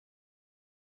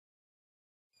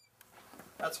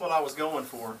That's what I was going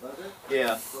for. That's it?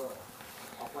 Yeah. So,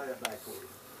 I'll play it back for you.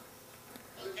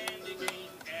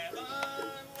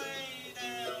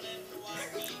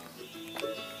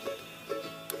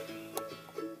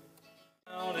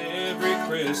 Every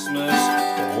Christmas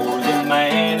for the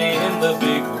man in the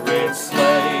big red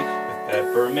sleigh, with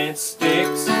peppermint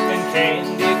sticks and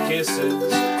candy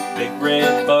kisses, big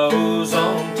red bows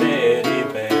on teddy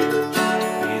bears.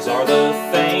 These are the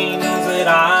things that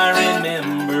I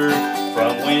remember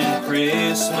from when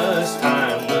Christmas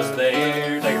time was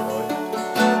there. Take it, Roy.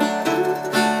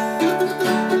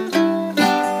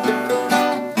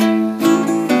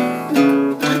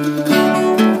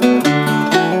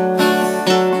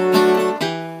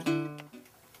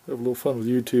 Have a little fun with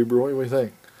YouTube, Roy. What do you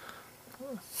think?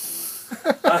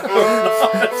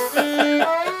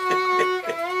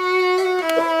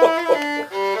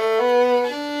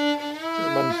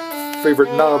 My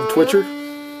favorite knob twitcher.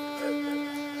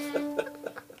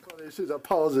 As soon as I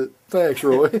pause it, thanks,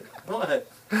 Roy. What?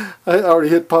 I already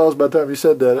hit pause by the time you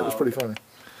said that. It was pretty funny.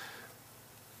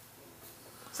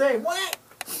 Say what?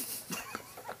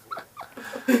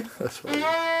 That's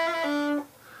funny.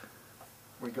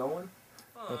 We going?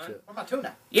 That's it. What about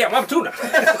tuna? Yeah, Mama Tuna.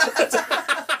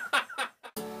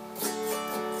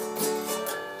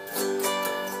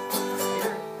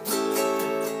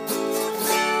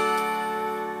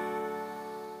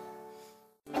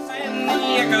 And the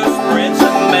echo spreads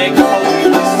and makes a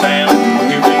holy sound.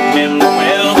 We remember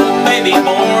well the baby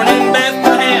born in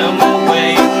Bethlehem will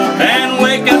wake and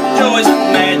wake up joys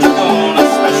and magic on a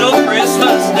special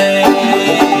Christmas day.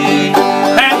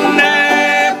 An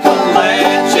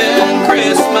Appalachian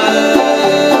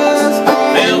Christmas,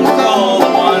 filled with all the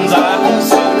ones I hold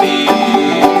so dear.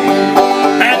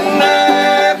 An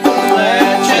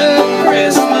Appalachian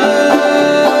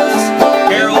Christmas,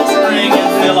 carols ring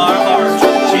and fill our hearts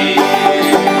with cheer.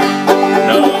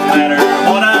 No matter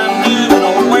what I'm doing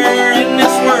or where in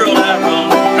this world I roam,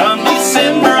 come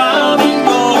December I'll be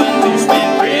going to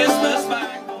spend Christmas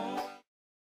back home.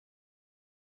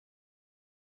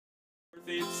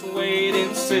 Its weight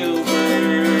in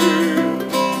silver,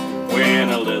 when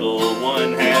a little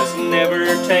one has never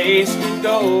tasted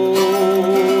gold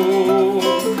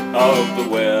of the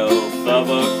wealth of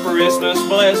a Christmas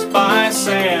blessed by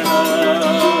Santa,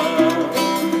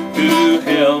 who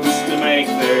helps to make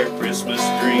their Christmas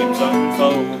dreams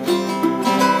unfold.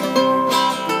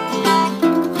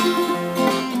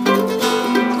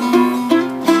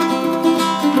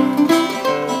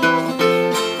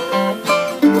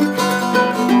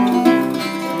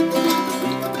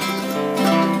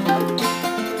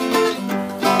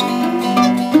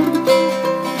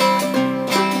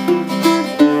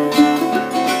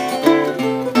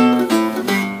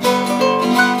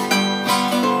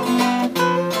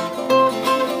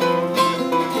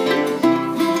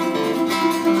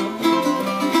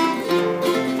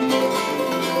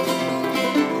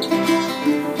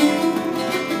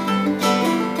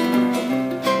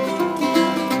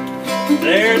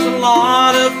 There's a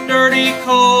lot of dirty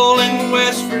coal in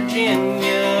West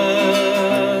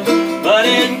Virginia, but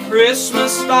in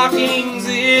Christmas stockings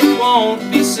it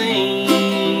won't be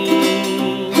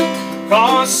seen,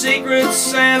 'cause Secret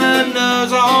Santa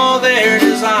knows all their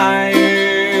desires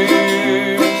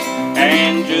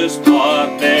and just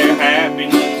what their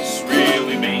happiness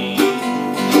really means.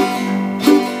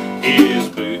 His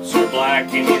boots are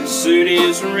black and his suit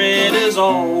is red as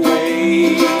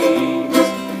always,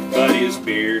 but his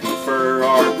beard and fur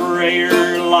are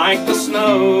grayer like the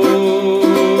snow,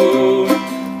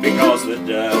 because the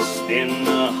dust in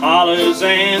the hollows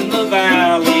and the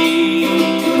valleys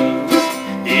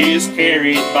is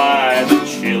carried by the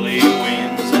chilly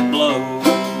winds that blow.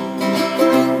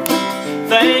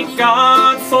 Thank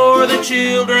God for the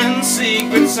children's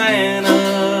Secret Santa,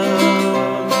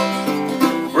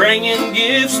 bringing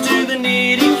gifts to the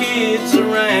needy kids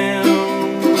around.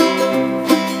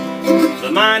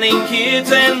 The mining kids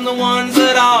and the ones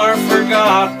that are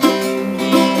forgotten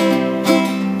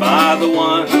by the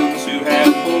ones who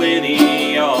have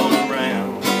plenty all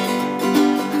around.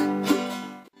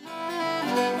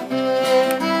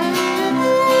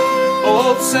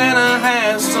 Old Santa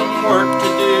has some work to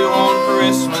do on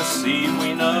Christmas Eve,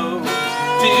 we know.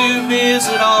 To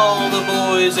visit all the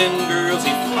boys and girls,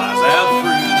 he flies out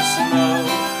through the snow,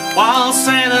 while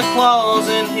Santa Claus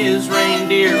and his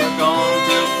reindeer are gone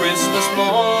till Christmas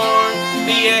morn.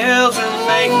 The elves are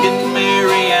making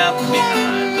merry out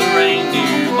behind the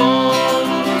reindeer barn.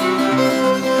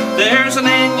 There's an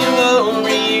annual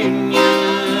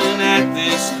reunion at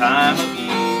this time of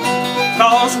year,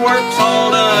 'cause work's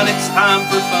all done, it's time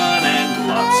for fun and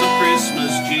lots of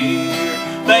Christmas cheer.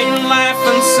 They laugh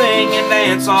and sing and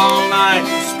dance all night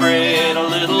and spread a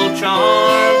little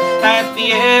charm at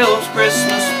the elves'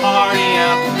 Christmas party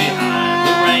out behind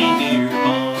the reindeer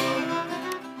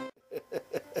barn.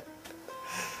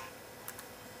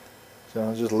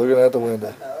 John's just looking out the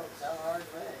window. No, it's not hard to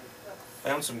make.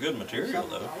 Found some good material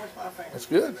though. I wish my fingers. That's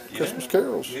good. Yeah. Christmas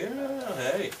carols. Yeah,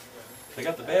 hey. They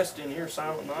got the best in here.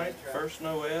 Silent Night, First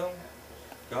Noel,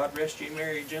 God Rest Ye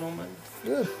Merry Gentlemen.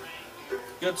 Good.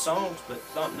 Good songs, but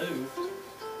not new.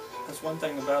 That's one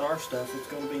thing about our stuff. It's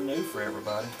going to be new for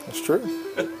everybody. That's true.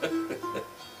 I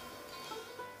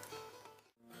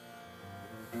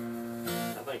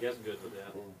think that's good with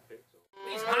that.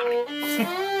 Please, Harmony.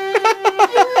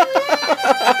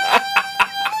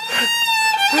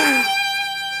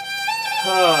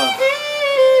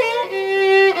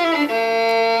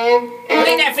 What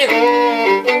ain't that feeling?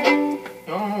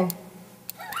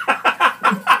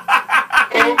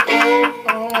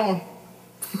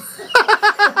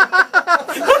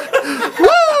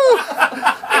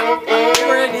 We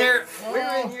were in here.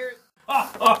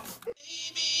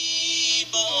 Baby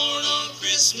born on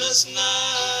Christmas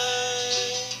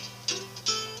night.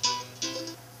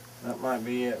 That might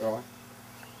be it, Roy.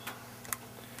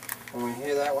 Can we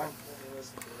hear that one?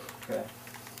 Okay.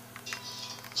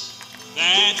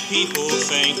 That people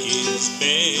think is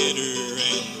better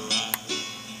and right.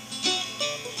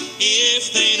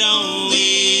 If they'd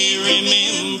only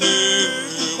remember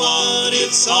what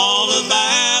it's all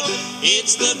about,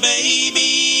 it's the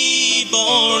baby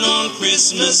born on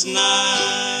Christmas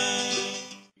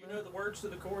night. You know the words to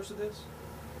the chorus of this?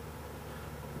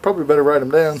 Probably better write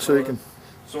them down so you can.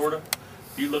 Sorta.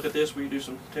 You look at this, will you do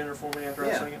some tenor for me after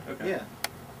I sing it? Okay. Yeah.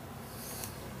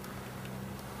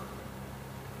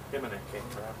 Him and that cat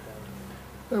drop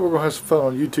Hey, we're gonna have some fun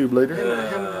on YouTube later.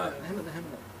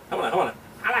 Hold on.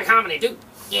 I like Harmony too.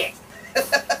 Yeah.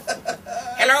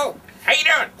 Hello. How you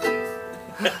doing?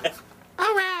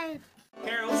 All right.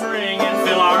 Carols ring and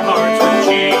fill our hearts with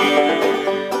cheer.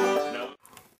 No.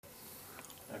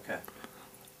 Okay.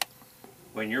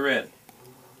 When you're ready.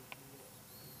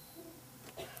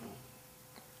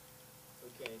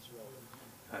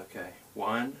 Okay.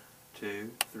 1,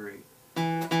 2, 3.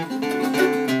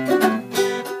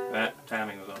 That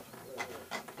timing was off.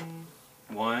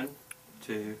 1,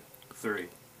 2, 3.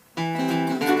 I'm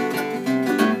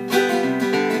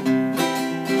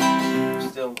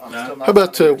still not. How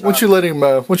about once you let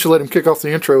him kick off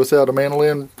the intro without a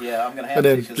mandolin, Yeah, I'm gonna have and to,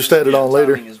 then 'cause just this add it on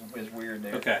later. timing is weird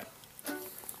there. Okay.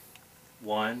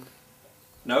 1.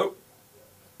 Nope.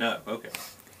 No. Okay.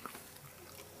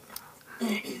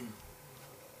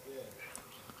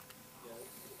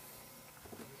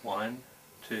 One,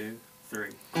 2, 3.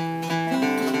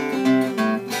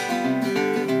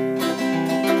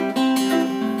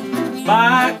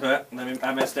 Bye.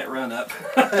 I messed that run up.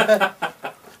 I'll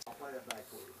play that back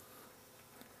for you.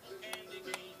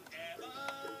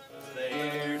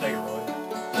 There, take it, Roy.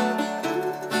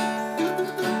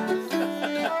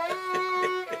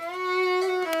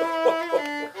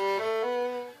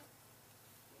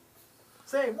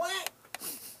 Say what?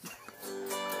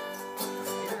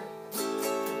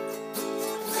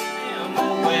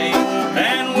 Away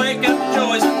and wake up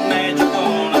joys and magic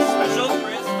on a special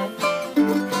Christmas.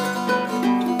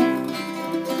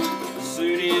 The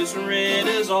suit is red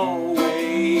as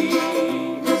always.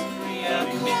 We out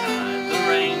behind the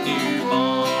reindeer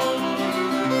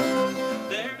barn.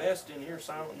 They're best in here,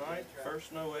 Silent Night,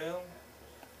 First Noel,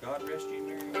 God Rest Ye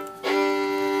Merry.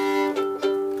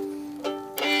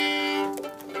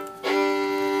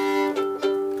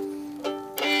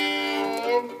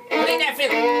 What ain't that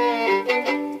feeling?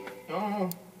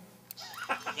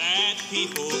 That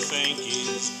people think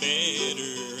is better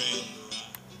and right.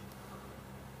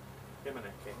 Him and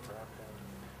that cat drop down.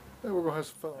 Hey, we're gonna have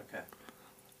some fun. Okay.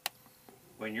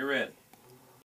 When you're ready.